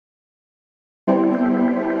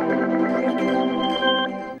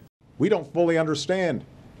We don't fully understand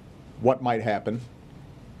what might happen,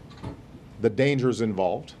 the dangers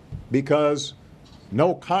involved, because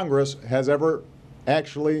no Congress has ever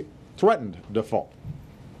actually threatened default.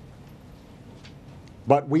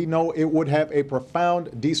 But we know it would have a profound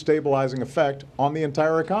destabilizing effect on the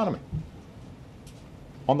entire economy,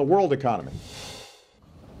 on the world economy.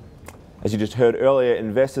 As you just heard earlier,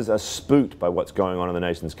 investors are spooked by what's going on in the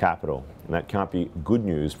nation's capital, and that can't be good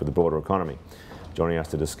news for the broader economy. Joining us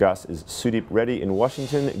to discuss is Sudeep Reddy in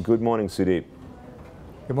Washington. Good morning, Sudeep.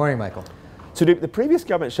 Good morning, Michael. Sudeep, the previous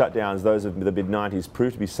government shutdowns, those of the mid-90s,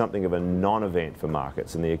 proved to be something of a non-event for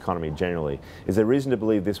markets and the economy generally. Is there reason to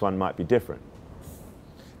believe this one might be different?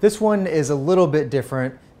 This one is a little bit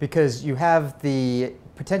different because you have the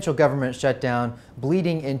potential government shutdown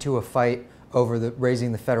bleeding into a fight over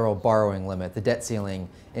raising the federal borrowing limit, the debt ceiling,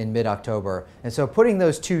 in mid-October. And so putting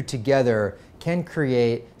those two together can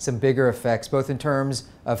create some bigger effects, both in terms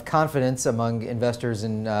of confidence among investors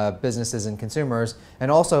and businesses and consumers,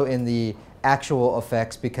 and also in the actual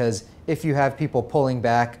effects, because if you have people pulling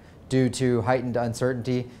back due to heightened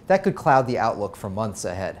uncertainty, that could cloud the outlook for months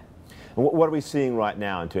ahead. And what are we seeing right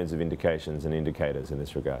now in terms of indications and indicators in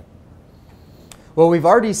this regard? Well, we've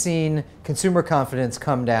already seen consumer confidence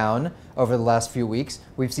come down over the last few weeks.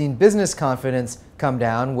 We've seen business confidence come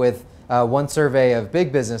down, with one survey of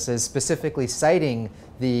big businesses specifically citing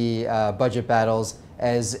the budget battles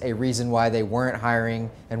as a reason why they weren't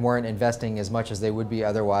hiring and weren't investing as much as they would be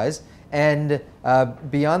otherwise. And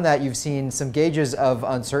beyond that, you've seen some gauges of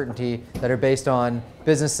uncertainty that are based on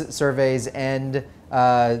business surveys and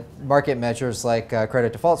market measures like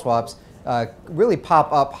credit default swaps really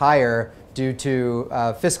pop up higher due to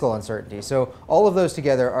fiscal uncertainty. So all of those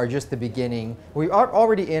together are just the beginning. We are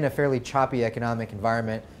already in a fairly choppy economic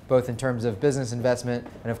environment, both in terms of business investment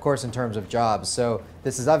and of course in terms of jobs. So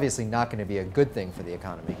this is obviously not going to be a good thing for the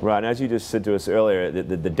economy. Right, and as you just said to us earlier,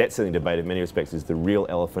 the debt ceiling debate in many respects is the real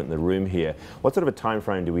elephant in the room here. What sort of a time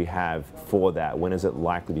frame do we have for that? When is it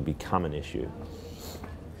likely to become an issue?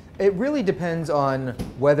 It really depends on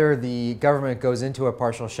whether the government goes into a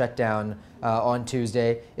partial shutdown on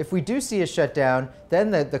Tuesday. If we do see a shutdown,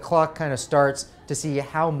 then the clock kind of starts to see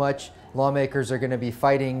how much lawmakers are going to be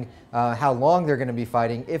fighting, how long they're going to be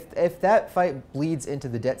fighting. If that fight bleeds into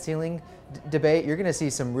the debt ceiling debate, you're going to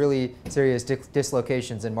see some really serious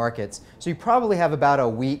dislocations in markets. So you probably have about a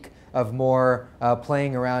week of more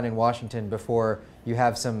playing around in Washington before you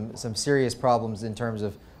have some serious problems in terms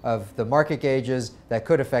of the market gauges that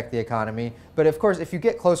could affect the economy. But of course, if you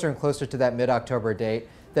get closer and closer to that mid-October date,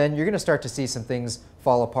 then you're going to start to see some things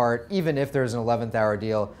fall apart, even if there's an 11th hour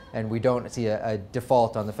deal and we don't see a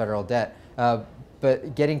default on the federal debt.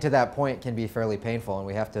 But getting to that point can be fairly painful, and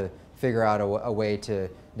we have to figure out a way to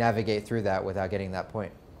navigate through that without getting that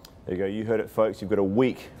point. There you go. You heard it, folks. You've got a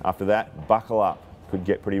week after that. Buckle up. Could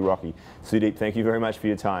get pretty rocky. Sudeep, thank you very much for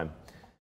your time.